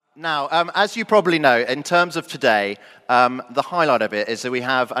Now, as you probably know, in terms of today, the highlight of it is that we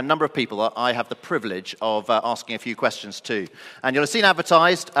have a number of people that I have the privilege of asking a few questions to. And you'll have seen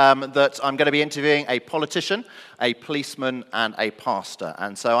advertised that I'm going to be interviewing a politician, a policeman, and a pastor.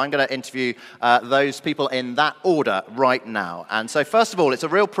 And so I'm going to interview those people in that order right now. And so first of all, it's a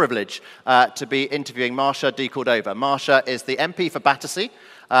real privilege to be interviewing Marsha de Cordova. Marsha is the MP for Battersea.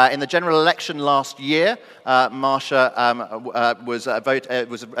 In the general election last year, Marsha was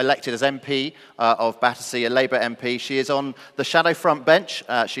elected as MP of Battersea, a Labour MP. She is on the shadow front bench.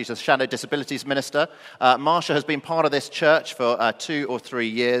 She's a shadow disabilities minister. Marsha has been part of this church for 2 or 3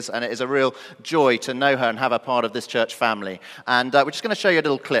 years, and it is a real joy to know her and have her part of this church family. And we're just going to show you a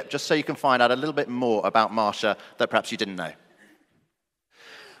little clip, just so you can find out a little bit more about Marsha that perhaps you didn't know.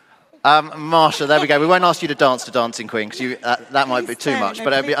 Marsha, there we go. We won't ask you to dance to Dancing Queen, because that might be too much,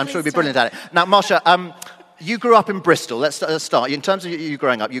 but I'm sure you'll be brilliant at it. Now, Marsha, you grew up in Bristol. Let's start. In terms of you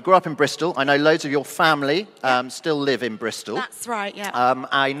growing up, you grew up in Bristol. I know loads of your family still live in Bristol. That's right, yeah.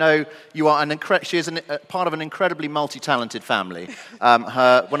 I know you are she is part of an incredibly multi-talented family. One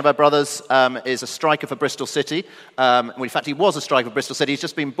of her brothers is a striker for Bristol City. Well, in fact, he was a striker for Bristol City. He's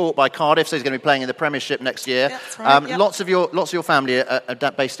just been bought by Cardiff, so he's going to be playing in the Premiership next year. That's right, yep. Lots of your family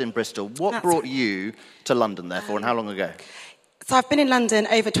are based in Bristol. What brought you to London, therefore, and how long ago? So I've been in London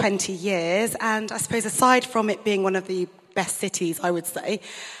over 20 years, and I suppose aside from it being one of the best cities, I would say,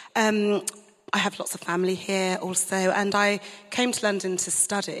 I have lots of family here also, and I came to London to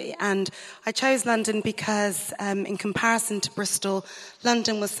study, and I chose London because in comparison to Bristol,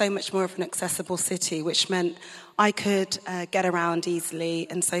 London was so much more of an accessible city, which meant I could get around easily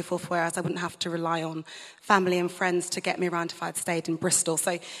and so forth, whereas I wouldn't have to rely on family and friends to get me around if I'd stayed in Bristol.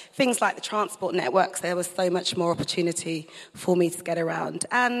 So things like the transport networks, there was so much more opportunity for me to get around.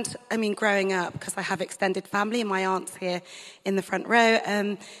 And, I mean, growing up, because I have extended family and my aunt's here in the front row,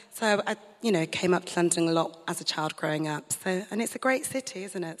 so I came up to London a lot as a child growing up. So, and it's a great city,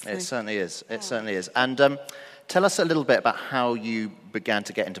 isn't it? So, it certainly is. It certainly is. And tell us a little bit about how you began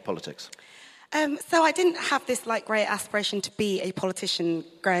to get into politics. So I didn't have this great aspiration to be a politician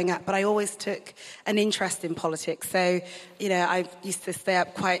growing up, but I always took an interest in politics. So, I used to stay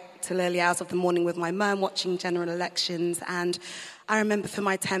up quite till early hours of the morning with my mum watching general elections. And I remember for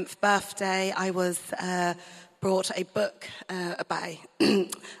my 10th birthday, I was brought a book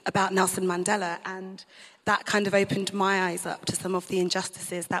about Nelson Mandela, and that kind of opened my eyes up to some of the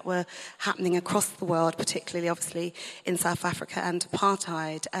injustices that were happening across the world, particularly, obviously, in South Africa and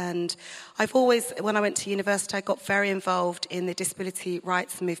apartheid. And I've always, when I went to university, I got very involved in the disability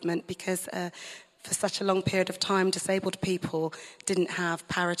rights movement because for such a long period of time, disabled people didn't have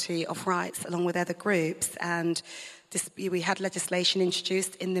parity of rights along with other groups. And we had legislation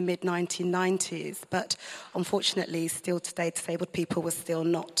introduced in the mid-1990s, but unfortunately, still today, disabled people were still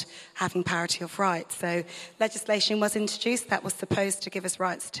not having parity of rights. So legislation was introduced that was supposed to give us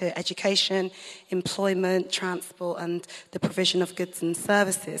rights to education, employment, transport, and the provision of goods and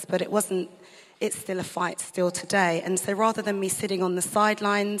services, but it's still a fight still today. And so rather than me sitting on the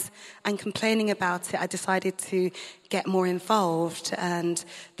sidelines and complaining about it, I decided to get more involved. And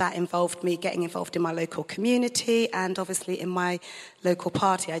that involved me getting involved in my local community and obviously in my local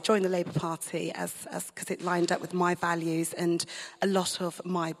party. I joined the Labour Party because it lined up with my values and a lot of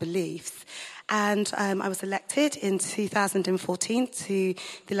my beliefs. And I was elected in 2014 to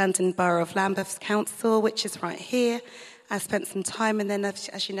the London Borough of Lambeth Council, which is right here. I spent some time, and then,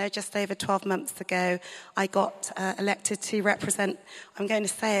 as you know, just over 12 months ago, I got elected to represent, I'm going to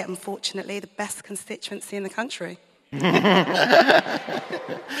say it, unfortunately, the best constituency in the country. And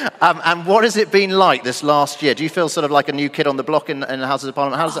what has it been like this last year? Do you feel sort of like a new kid on the block in the Houses of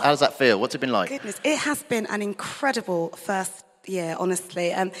Parliament? How does that feel? What's it been like? Goodness, it has been an incredible first year,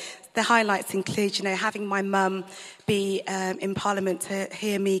 honestly. The highlights include, having my mum be in Parliament to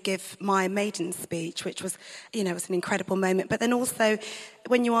hear me give my maiden speech, which was, it was an incredible moment. But then also,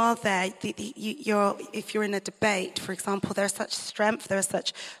 when you are there, if you're in a debate, for example, there's such strength, there's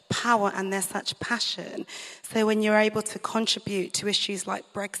such power, and there's such passion. So when you're able to contribute to issues like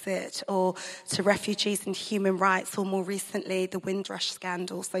Brexit or to refugees and human rights, or more recently, the Windrush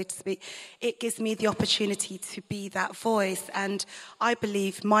scandal, so to speak, it gives me the opportunity to be that voice. And I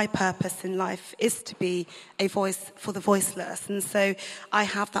believe my purpose in life is to be a voice for the voiceless. And so I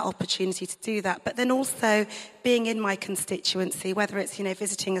have that opportunity to do that. But then also being in my constituency, whether it's,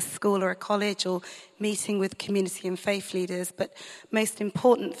 visiting a school or a college or meeting with community and faith leaders. But most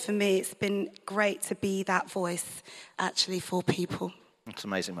important for me, it's been great to be that voice actually for people. That's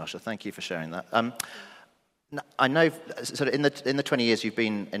amazing, Marsha. Thank you for sharing that. I know, sort of in the 20 years you've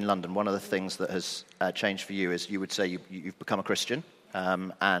been in London, one of the things that has changed for you is you would say you've become a Christian.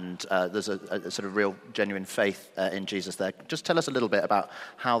 and there's a sort of real genuine faith in Jesus there. Just tell us a little bit about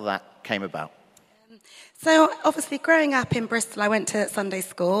how that came about. So obviously growing up in Bristol, I went to Sunday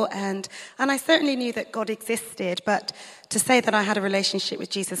school and I certainly knew that God existed, but to say that I had a relationship with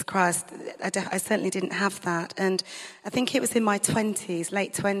Jesus Christ, I certainly didn't have that. And I think it was in my 20s,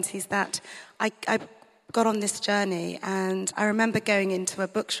 late 20s, that I got on this journey, and I remember going into a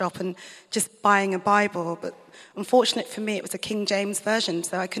bookshop and just buying a Bible, but unfortunately for me it was a King James version,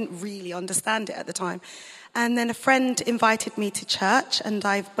 so I couldn't really understand it at the time. And then a friend invited me to church, and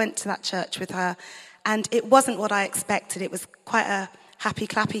I went to that church with her. And it wasn't what I expected. It was quite a happy,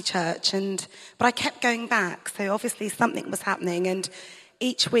 clappy church. But I kept going back. So obviously something was happening. And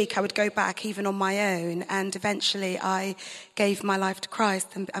each week I would go back, even on my own. And eventually I gave my life to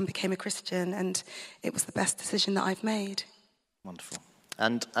Christ and became a Christian. And it was the best decision that I've made. Wonderful.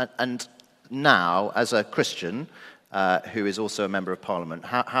 And now, as a Christian who is also a member of Parliament,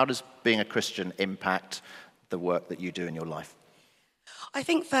 how does being a Christian impact the work that you do in your life? I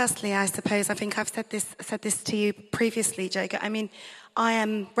think firstly, I think I've said this to you previously, Joga. I mean, I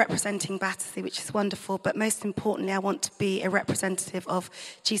am representing Battersea, which is wonderful, but most importantly, I want to be a representative of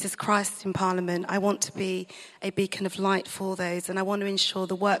Jesus Christ in Parliament. I want to be a beacon of light for those, and I want to ensure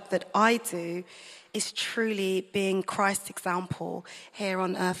the work that I do is truly being Christ's example here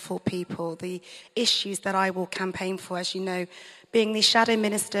on earth for people. The issues that I will campaign for, as you know, being the shadow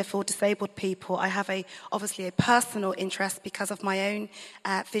minister for disabled people, I have obviously a personal interest because of my own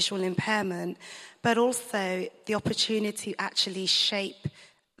visual impairment, but also the opportunity to actually shape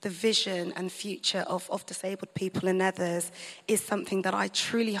the vision and future of disabled people and others is something that I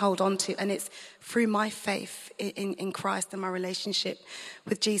truly hold on to, and it's through my faith in Christ and my relationship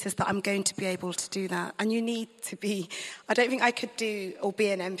with Jesus that I'm going to be able to do that. And you need to be, I don't think I could do or be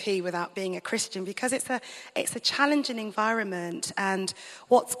an MP without being a Christian, because it's a challenging environment. And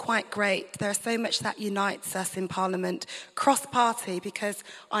what's quite great, there's so much that unites us in Parliament, cross-party, because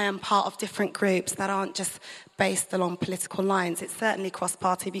I am part of different groups that aren't just based along political lines. It's certainly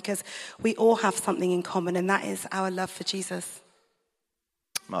cross-party because we all have something in common, and that is our love for Jesus.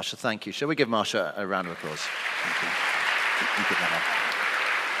 Marsha, thank you. Shall we give Marsha a round of applause? Thank you. You get that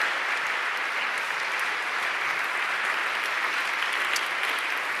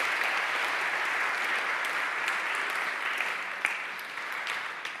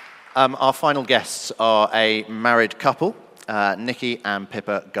up. Our final guests are a married couple, Nikki and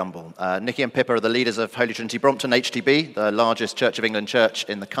Pippa Gumbel. Nikki and Pippa are the leaders of Holy Trinity Brompton HTB, the largest Church of England church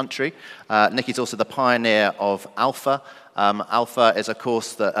in the country. Nikki's also the pioneer of Alpha. Alpha is a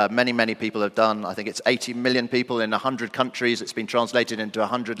course that many, many people have done. I think it's 80 million people in 100 countries. It's been translated into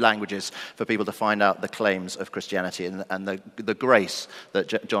 100 languages for people to find out the claims of Christianity and the grace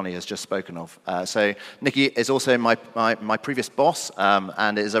that Johnny has just spoken of. So Nikki is also my previous boss,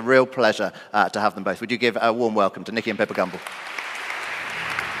 and it is a real pleasure to have them both. Would you give a warm welcome to Nikki and Pippa Gumbel?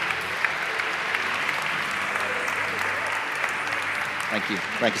 Thank you.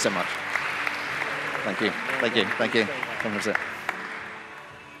 Thank you so much. Thank you. Thank you. Thank you. Come and sit.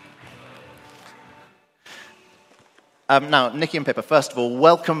 Now, Nikki and Pippa, first of all,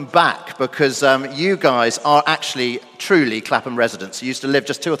 welcome back, because you guys are actually truly Clapham residents. You used to live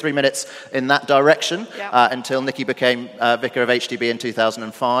just 2 or 3 minutes in that direction until Nikki became vicar of HTB in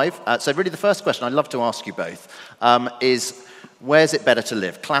 2005. So really the first question I'd love to ask you both is, where's it better to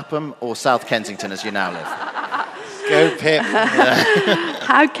live, Clapham or South Kensington as you now live? Go, Pip.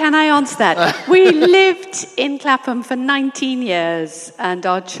 How can I answer that? We lived in Clapham for 19 years, and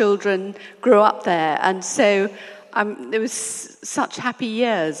our children grew up there. And so it was such happy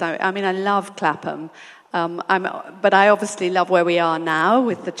years. I mean, I love Clapham. But I obviously love where we are now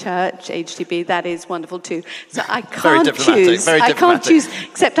with the church, HTB. That is wonderful too. So I can't choose. I can't choose,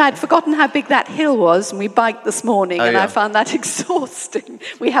 except I'd forgotten how big that hill was, and we biked this morning, and I found that exhausting.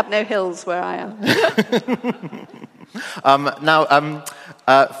 We have no hills where I am.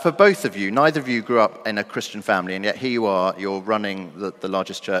 For both of you, neither of you grew up in a Christian family, and yet here you are, you're running the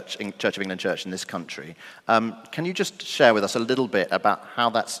largest Church of England church in this country. Can you just share with us a little bit about how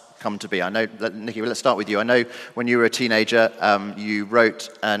that's come to be? I know, Nikki, let's start with you. I know when you were a teenager, you wrote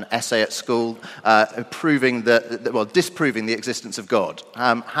an essay at school disproving the existence of God.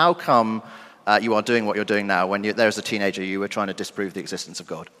 How come you are doing what you're doing now when there as a teenager you were trying to disprove the existence of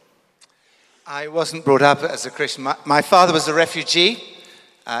God? I wasn't brought up as a Christian. My father was a refugee.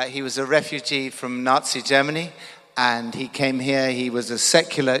 He was a refugee from Nazi Germany, and he came here. He was a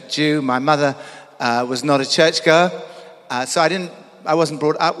secular Jew. My mother was not a churchgoer, so I wasn't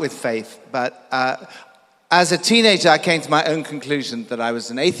brought up with faith. But as a teenager, I came to my own conclusion that I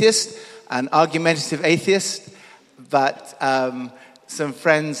was an atheist, an argumentative atheist. But some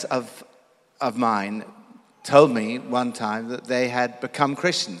friends of mine told me one time that they had become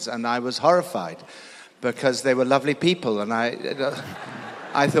Christians, and I was horrified because they were lovely people, and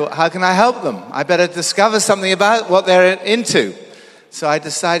I thought, how can I help them? I better discover something about what they're into. So I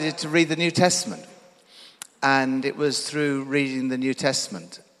decided to read the New Testament. And it was through reading the New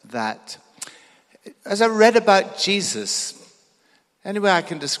Testament that, as I read about Jesus, any way I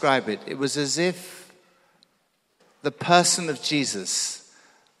can describe it, it was as if the person of Jesus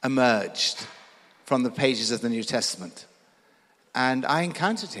emerged from the pages of the New Testament. And I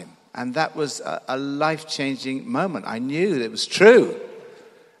encountered him. And that was a life-changing moment. I knew that it was true.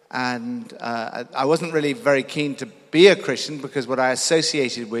 And I wasn't really very keen to be a Christian because what I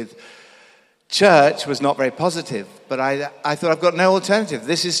associated with church was not very positive. But I thought, I've got no alternative.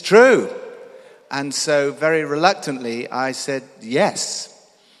 This is true. And so very reluctantly, I said yes.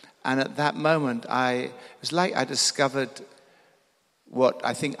 And at that moment, it was like I discovered what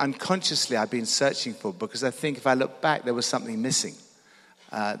I think unconsciously I've been searching for, because I think if I look back, there was something missing.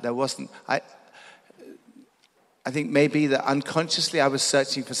 There wasn't. I think maybe that unconsciously I was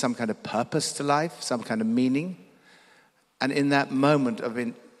searching for some kind of purpose to life, some kind of meaning. And in that moment of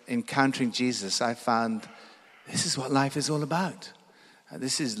encountering Jesus, I found this is what life is all about.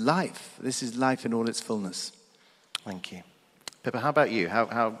 This is life. This is life in all its fullness. Thank you. Pippa, how about you?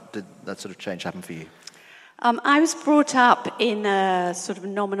 How did that sort of change happen for you? I was brought up in a sort of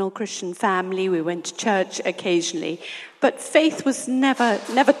nominal Christian family. We went to church occasionally, but faith was never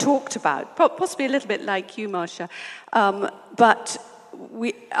talked about. Possibly a little bit like you, Marcia. But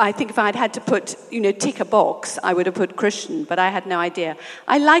I think if I'd had to put, tick a box, I would have put Christian, but I had no idea.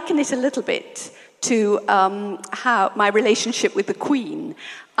 I liken it a little bit to how my relationship with the Queen.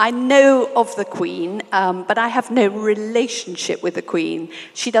 I know of the Queen, but I have no relationship with the Queen.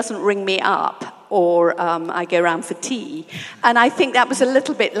 She doesn't ring me up, or I go around for tea. And I think that was a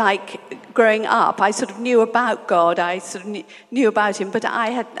little bit like growing up. I sort of knew about God, I sort of knew about him, but I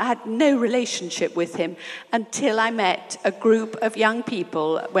had no relationship with him until I met a group of young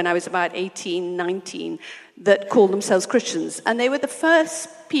people when I was about 18, 19, that called themselves Christians. And they were the first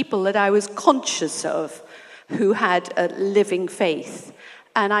people that I was conscious of who had a living faith.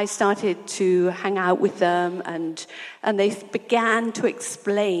 And I started to hang out with them, and they began to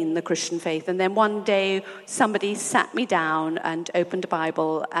explain the Christian faith. And then one day, somebody sat me down and opened a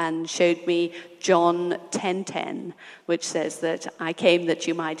Bible and showed me John 10:10, which says that I came that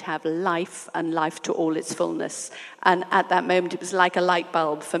you might have life, and life to all its fullness. And at that moment, it was like a light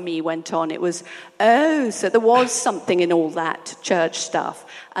bulb for me went on. It was, so there was something in all that church stuff.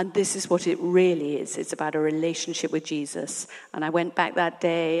 And this is what it really is. It's about a relationship with Jesus. And I went back that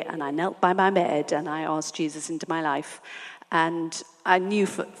day, and I knelt by my bed, and I asked Jesus into my life. And I knew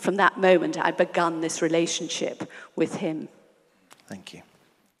from that moment I'd begun this relationship with him. Thank you.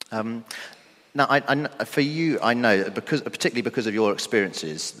 Now, for you, I know, particularly because of your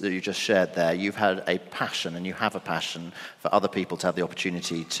experiences that you just shared there, you've had a passion, and you have a passion for other people to have the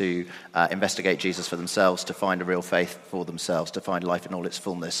opportunity to investigate Jesus for themselves, to find a real faith for themselves, to find life in all its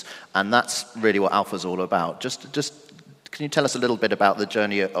fullness. And that's really what Alpha's all about. Just can you tell us a little bit about the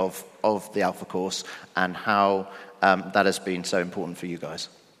journey of the Alpha course and how that has been so important for you guys?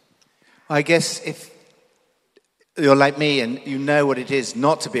 I guess if you're like me and you know what it is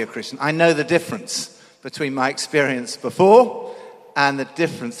not to be a Christian, I know the difference between my experience before and the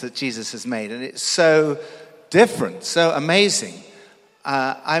difference that Jesus has made. And it's so different, so amazing.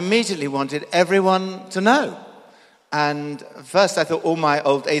 I immediately wanted everyone to know. And first I thought all my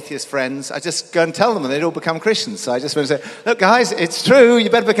old atheist friends, I'd just go and tell them and they'd all become Christians. So I just went and said, look guys, it's true, you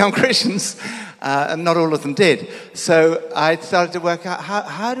better become Christians. And not all of them did. So I started to work out,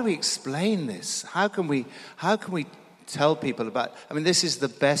 how do we explain this? How can we tell people about, this is the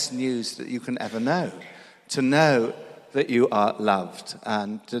best news that you can ever know. To know that you are loved,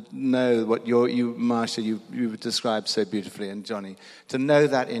 and to know what you Marsha, you described so beautifully, and Johnny, to know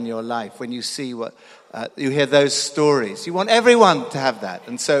that in your life, when you see what, you hear those stories, you want everyone to have that.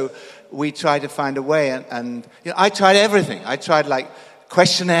 And so we try to find a way, and I tried everything. I tried like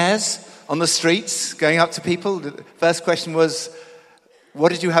questionnaires on the streets, going up to people. The first question was,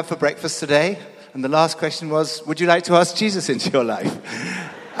 what did you have for breakfast today? And the last question was, would you like to ask Jesus into your life?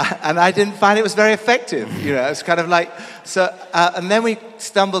 And I didn't find it was very effective. It's kind of like, so, and then we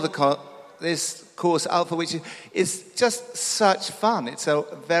stumbled upon this course, Alpha, which is just such fun. It's a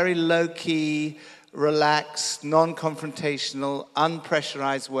very low-key, relaxed, non-confrontational,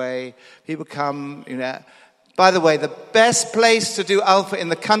 unpressurized way. People come, By the way, the best place to do Alpha in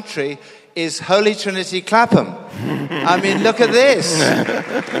the country is Holy Trinity Clapham. I mean, look at this.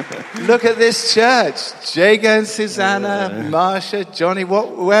 Look at this church. Jago and Susanna, Marsha, Johnny.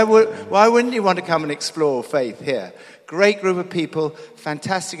 Why wouldn't you want to come and explore faith here? Great group of people,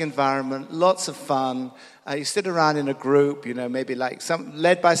 fantastic environment, lots of fun. You sit around in a group, maybe like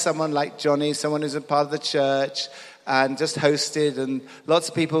led by someone like Johnny, someone who's a part of the church, and just hosted, and lots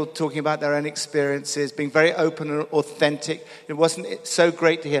of people talking about their own experiences, being very open and authentic. It wasn't so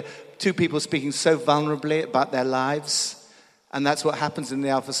great to hear two people speaking so vulnerably about their lives. And that's what happens in the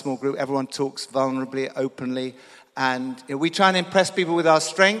Alpha Small Group. Everyone talks vulnerably, openly. And we try and impress people with our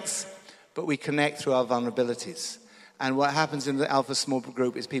strengths, but we connect through our vulnerabilities. And what happens in the Alpha Small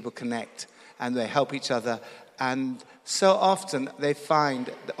Group is people connect and they help each other. And so often they find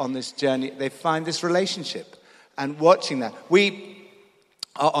on this journey, they find this relationship. And watching that, we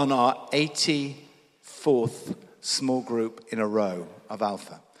are on our 84th small group in a row of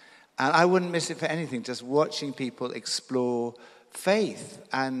Alpha. And I wouldn't miss it for anything, just watching people explore faith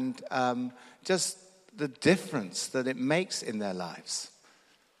and just the difference that it makes in their lives.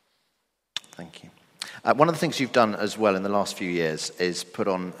 Thank you. One of the things you've done as well in the last few years is put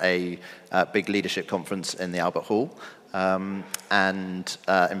on a big leadership conference in the Albert Hall and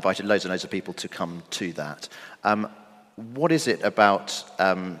invited loads and loads of people to come to that. What is it about,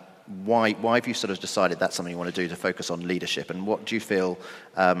 why have you sort of decided that's something you want to do, to focus on leadership? And what do you feel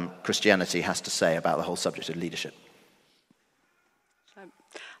Christianity has to say about the whole subject of leadership?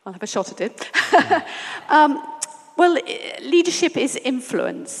 I'll have a shot at it. Well, leadership is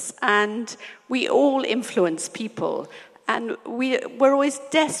influence, and we all influence people. And we're always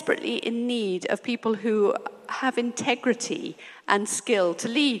desperately in need of people who have integrity and skill to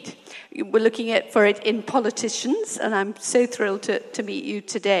lead. We're looking for it in politicians, and I'm so thrilled to meet you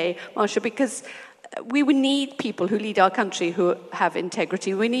today, Marsha, because we would need people who lead our country who have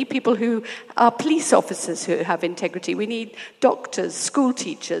integrity. We need people who are police officers who have integrity. We need doctors, school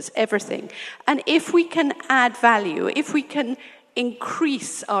teachers, everything. And if we can add value, if we can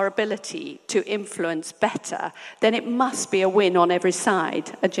increase our ability to influence better, then it must be a win on every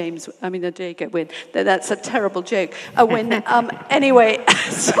side. A Jago win. That's a terrible joke. A win. Anyway,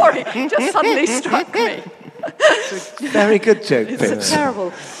 sorry, just suddenly struck me. It's a very good joke. It's a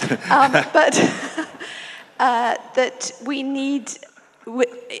terrible. But that we need,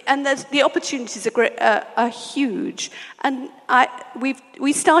 and the opportunities are huge. And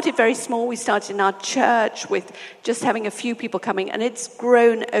we started very small. We started in our church with just having a few people coming, and it's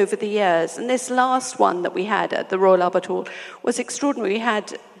grown over the years. And this last one that we had at the Royal Albert Hall was extraordinary. We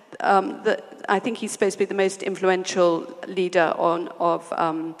had I think he's supposed to be the most influential leader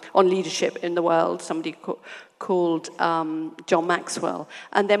on leadership in the world. Somebody called John Maxwell.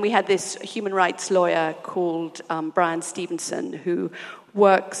 And then we had this human rights lawyer called Brian Stevenson, who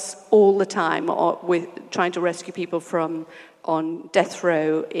works all the time with trying to rescue people on death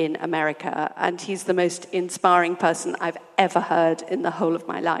row in America. And he's the most inspiring person I've ever heard in the whole of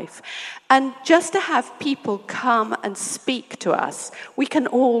my life. And just to have people come and speak to us, we can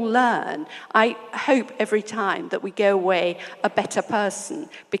all learn. I hope every time that we go away a better person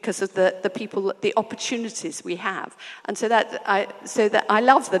because of the people, the opportunities we have. And so that I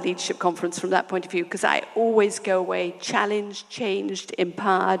love the leadership conference from that point of view, because I always go away challenged, changed,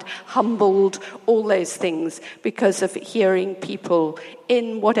 empowered, humbled, all those things, because of hearing people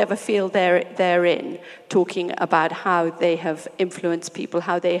in whatever field they're in, talking about how they have influenced people,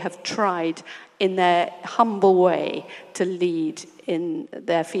 how they have tried in their humble way to lead in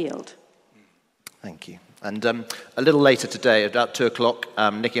their field. Thank you. And a little later today, about 2 o'clock,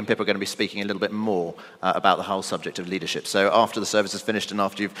 Nikki and Pip are going to be speaking a little bit more about the whole subject of leadership. So after the service is finished and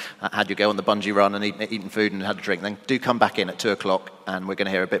after you've had your go on the bungee run and eaten food and had a drink, then do come back in at 2 o'clock and we're going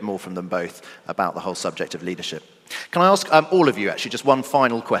to hear a bit more from them both about the whole subject of leadership. Can I ask all of you, actually, just one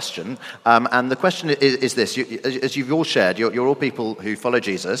final question? And the question is this. As you've all shared, you're all people who follow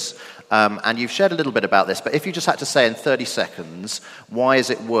Jesus, and you've shared a little bit about this, but if you just had to say in 30 seconds, why is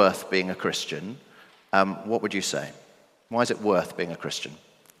it worth being a Christian? What would you say? Why is it worth being a Christian?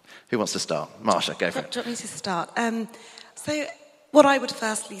 Who wants to start? Marsha, go for it. Do you want me to start? So what I would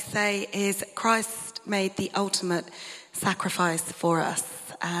firstly say is Christ made the ultimate sacrifice for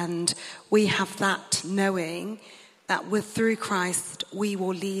us, and we have that knowing that through Christ we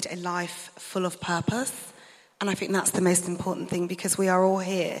will lead a life full of purpose. And I think that's the most important thing, because we are all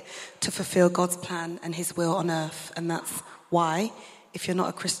here to fulfill God's plan and his will on earth. And that's why, if you're not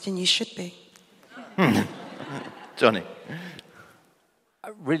a Christian, you should be. Johnny.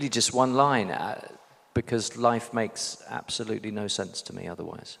 Really just one line, because life makes absolutely no sense to me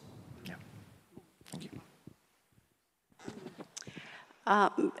otherwise. Yeah. Thank you.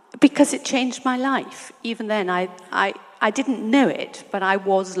 Because it changed my life. Even then, I didn't know it, but I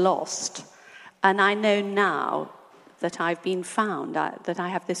was lost. And I know now that I've been found, that I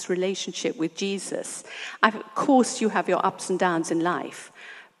have this relationship with Jesus. Of course, you have your ups and downs in life,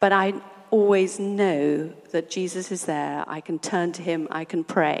 but I always know that Jesus is there. I can turn to him, I can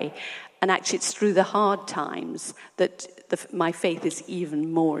pray. And actually, it's through the hard times that my faith is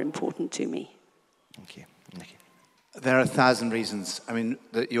even more important to me. Thank you. There are 1,000 reasons,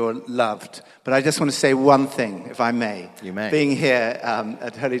 that you're loved. But I just want to say one thing, if I may. You may. Being here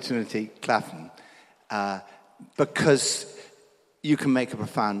at Holy Trinity Clapham, because you can make a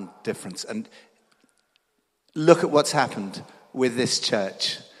profound difference. And look at what's happened with this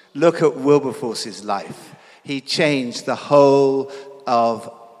church. Look at Wilberforce's life. He changed the whole of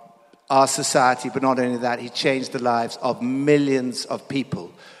our society, but not only that, he changed the lives of millions of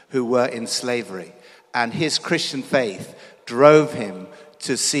people who were in slavery. And his Christian faith drove him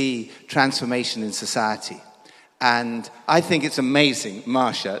to see transformation in society. And I think it's amazing,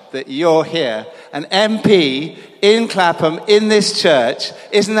 Marsha, that you're here, an MP in Clapham, in this church.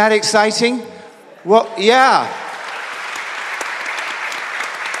 Isn't that exciting? Well, yeah.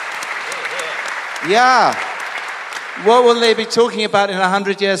 Yeah. What will they be talking about in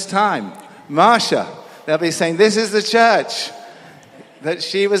 100 years' time? Marsha, they'll be saying, this is the church that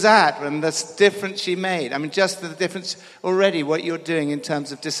she was at, and the difference she made. Just the difference already, what you're doing in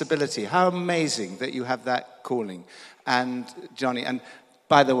terms of disability. How amazing that you have that calling. And Johnny, and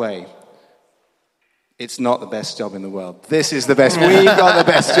by the way, it's not the best job in the world. This is the best. We've got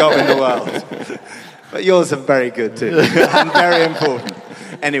the best job in the world. But yours are very good too, and very important.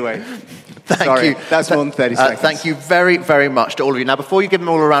 Anyway. Thank you. That's more than 30 seconds. Thank you very, very much to all of you. Now, before you give them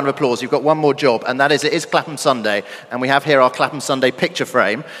all a round of applause, you've got one more job, and that is it is Clapham Sunday, and we have here our Clapham Sunday picture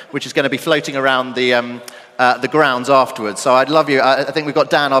frame, which is going to be floating around the grounds afterwards. So I'd love you, I think we've got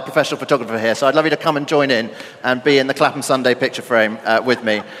Dan, our professional photographer here, so I'd love you to come and join in and be in the Clapham Sunday picture frame with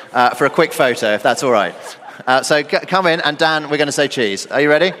me for a quick photo, if that's all right. So come in, and Dan, we're going to say cheese. Are you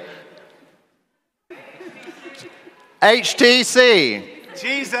ready? HTC.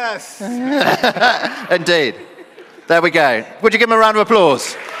 Jesus! Indeed. There we go. Would you give him a round of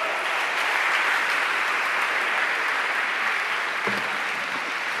applause?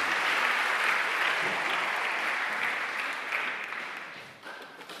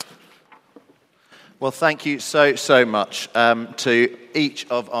 Well, thank you so much to each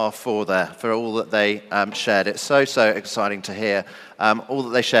of our four there for all that they shared. It's so exciting to hear all that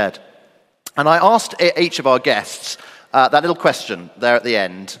they shared. And I asked each of our guests that little question there at the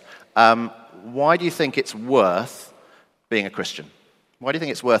end. Why do you think it's worth being a Christian? Why do you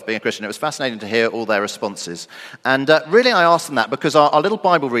think it's worth being a Christian? It was fascinating to hear all their responses. And really I asked them that because our little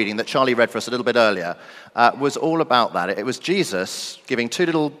Bible reading that Charlie read for us a little bit earlier was all about that. It was Jesus giving two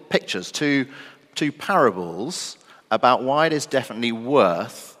little pictures, two parables about why it is definitely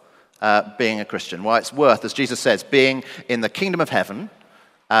worth being a Christian. Why it's worth, as Jesus says, being in the kingdom of heaven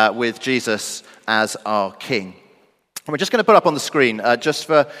with Jesus as our King. And we're just going to put up on the screen, just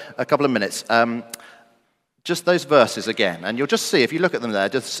for a couple of minutes, just those verses again. And you'll just see, if you look at them there,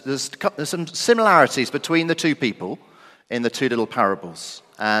 there's some similarities between the two people in the two little parables.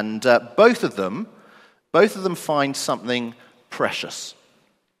 And both of them find something precious.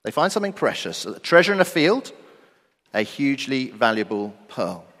 They find something precious, a treasure in a field, a hugely valuable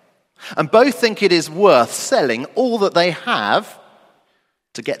pearl. And both think it is worth selling all that they have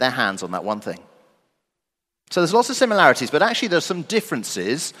to get their hands on that one thing. So there's lots of similarities, but actually there's some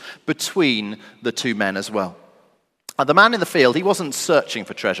differences between the two men as well. The man in the field, he wasn't searching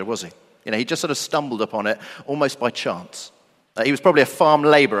for treasure, was he? He just sort of stumbled upon it almost by chance. He was probably a farm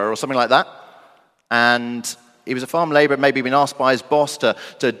laborer or something like that. And he was a farm laborer, maybe been asked by his boss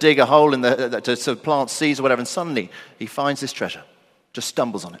to dig a hole to plant seeds or whatever, and suddenly he finds this treasure, just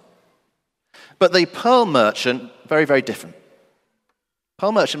stumbles on it. But the pearl merchant, very, very different. The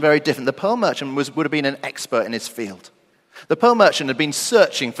pearl merchant would have been an expert in his field. The pearl merchant had been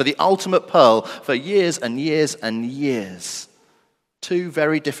searching for the ultimate pearl for years and years and years. Two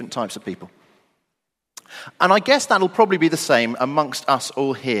very different types of people. And I guess that'll probably be the same amongst us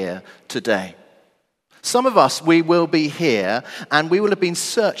all here today. Some of us, we will be here and we will have been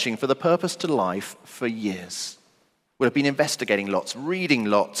searching for the purpose to life for years. We'll have been investigating lots, reading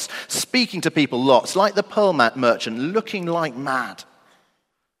lots, speaking to people lots, like the pearl merchant, looking like mad.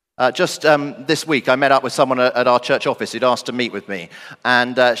 Just this week, I met up with someone at our church office who'd asked to meet with me.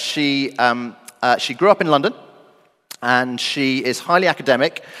 And she grew up in London, and she is highly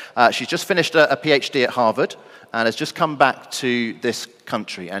academic. She's just finished a PhD at Harvard, and has just come back to this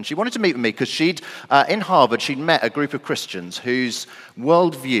country. And she wanted to meet with me because in Harvard, she'd met a group of Christians whose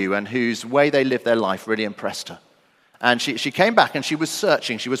worldview and whose way they live their life really impressed her. And she came back and she was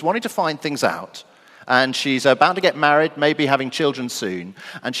searching. She was wanting to find things out. And she's about to get married, maybe having children soon.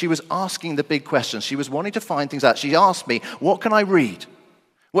 And she was asking the big questions. She was wanting to find things out. She asked me, what can I read?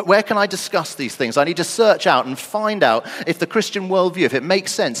 Where can I discuss these things? I need to search out and find out if the Christian worldview, if it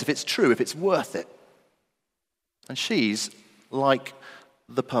makes sense, if it's true, if it's worth it. And she's like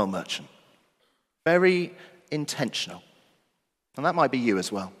the pearl merchant. Very intentional. And that might be you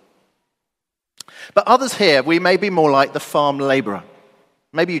as well. But others here, we may be more like the farm laborer.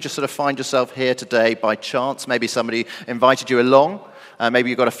 Maybe you just sort of find yourself here today by chance. Maybe somebody invited you along. Maybe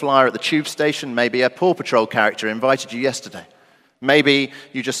you got a flyer at the tube station. Maybe a Paw Patrol character invited you yesterday. Maybe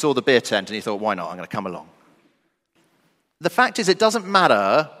you just saw the beer tent and you thought, why not? I'm going to come along. The fact is, it doesn't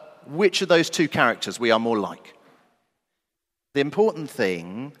matter which of those two characters we are more like. The important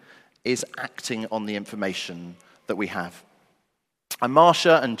thing is acting on the information that we have. And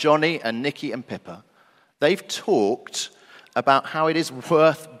Marcia and Johnny and Nikki and Pippa, they've talked about how it is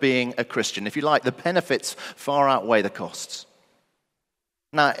worth being a Christian. If you like, the benefits far outweigh the costs.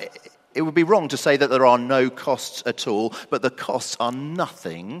 Now, it would be wrong to say that there are no costs at all, but the costs are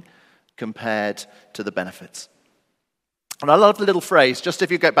nothing compared to the benefits. And I love the little phrase, just if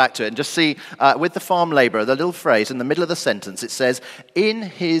you go back to it and just see with the farm laborer, the little phrase in the middle of the sentence, it says, in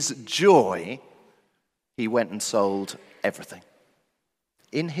his joy, he went and sold everything.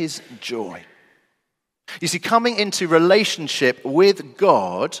 In his joy. You see, coming into relationship with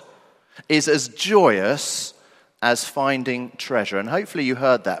God is as joyous as finding treasure. And hopefully you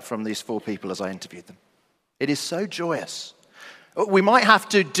heard that from these four people as I interviewed them. It is so joyous. We might have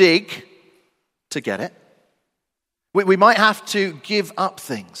to dig to get it. We might have to give up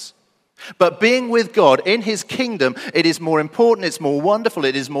things. But being with God in his kingdom, it is more important, it's more wonderful,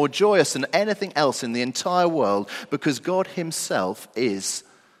 it is more joyous than anything else in the entire world because God himself is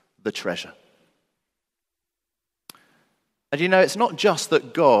the treasure. And you know, it's not just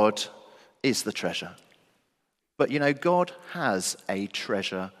that God is the treasure, but you know, God has a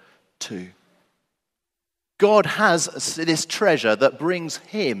treasure too. God has this treasure that brings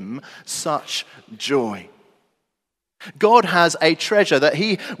him such joy. God has a treasure that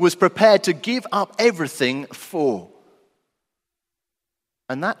he was prepared to give up everything for.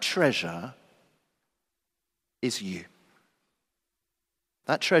 And that treasure is you.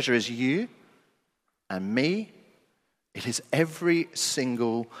 That treasure is you and me. It is every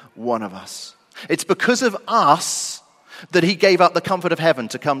single one of us. It's because of us that he gave up the comfort of heaven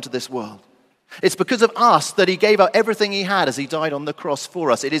to come to this world. It's because of us that he gave up everything he had as he died on the cross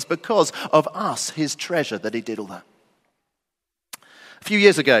for us. It is because of us, his treasure, that he did all that. A few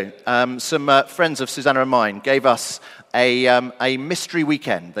years ago, some friends of Susanna and mine gave us a mystery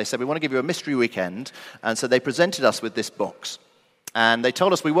weekend. They said, we want to give you a mystery weekend. And so they presented us with this box. And they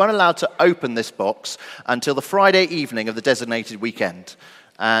told us we weren't allowed to open this box until the Friday evening of the designated weekend.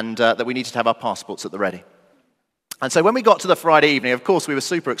 And that we needed to have our passports at the ready. And so when we got to the Friday evening, of course, we were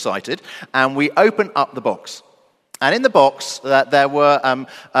super excited. And we opened up the box. And in the box, there were 2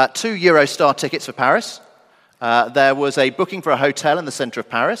 Eurostar tickets for Paris. There was a booking for a hotel in the center of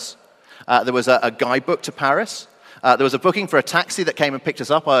Paris. There was a guidebook to Paris. There was a booking for a taxi that came and picked us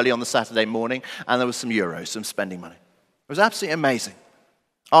up early on the Saturday morning. And there was some euros, some spending money. It was absolutely amazing.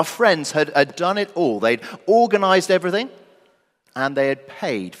 Our friends had done it all. They'd organized everything. And they had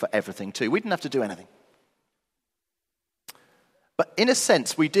paid for everything too. We didn't have to do anything. But in a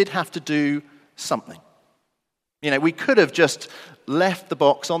sense, we did have to do something. You know, we could have just left the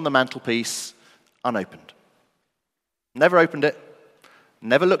box on the mantelpiece unopened. Never opened it,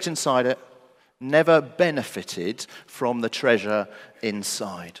 never looked inside it, never benefited from the treasure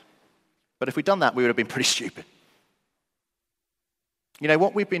inside. But if we'd done that, we would have been pretty stupid. You know,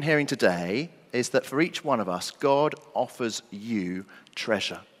 what we've been hearing today is that for each one of us, God offers you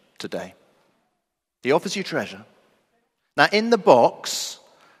treasure today. He offers you treasure. Now, in the box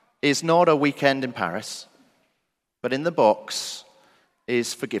is not a weekend in Paris, but in the box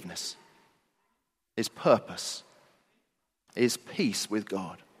is forgiveness, is purpose, is peace with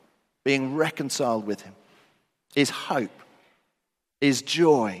God, being reconciled with him, is hope, is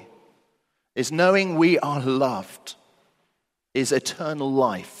joy, is knowing we are loved, is eternal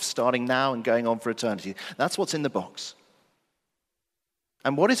life, starting now and going on for eternity. That's what's in the box.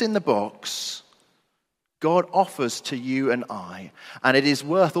 And what is in the box, God offers to you and I, and it is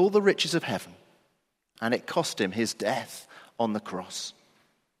worth all the riches of heaven, and it cost him his death on the cross.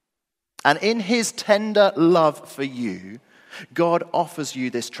 And in his tender love for you, God offers you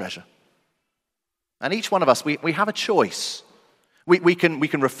this treasure. And each one of us, we have a choice. We can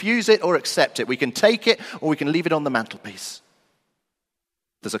refuse it or accept it. We can take it or we can leave it on the mantelpiece.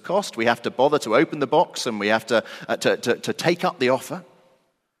 There's a cost. We have to bother to open the box and we have to take up the offer.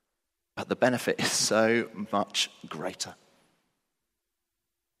 But the benefit is so much greater.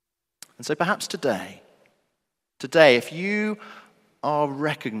 And so perhaps today, if you are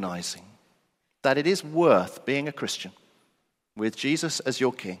recognizing that it is worth being a Christian with Jesus as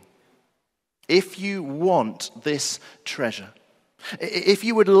your King, if you want this treasure, if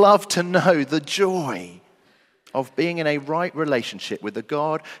you would love to know the joy of being in a right relationship with the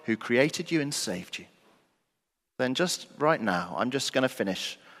God who created you and saved you, then just right now, I'm just going to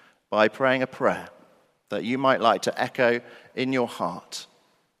finish by praying a prayer that you might like to echo in your heart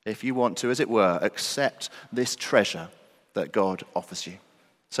if you want to, as it were, accept this treasure that God offers you.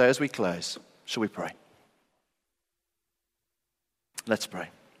 So as we close, shall we pray? Let's pray.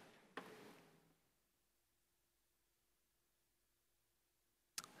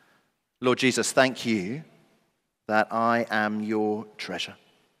 Lord Jesus, thank you that I am your treasure.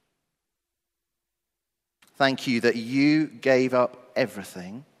 Thank you that you gave up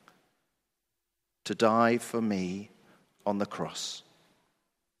everything to die for me on the cross.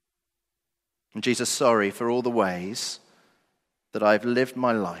 And Jesus, sorry for all the ways that I've lived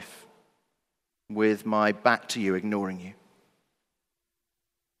my life with my back to you, ignoring you.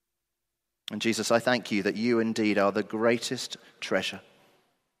 And Jesus, I thank you that you indeed are the greatest treasure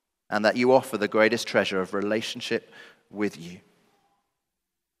and that you offer the greatest treasure of relationship with you.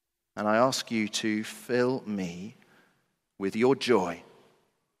 And I ask you to fill me with your joy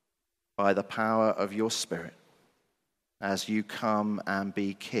by the power of your Spirit as you come and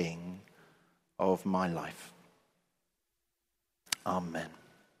be King of my life. Amen.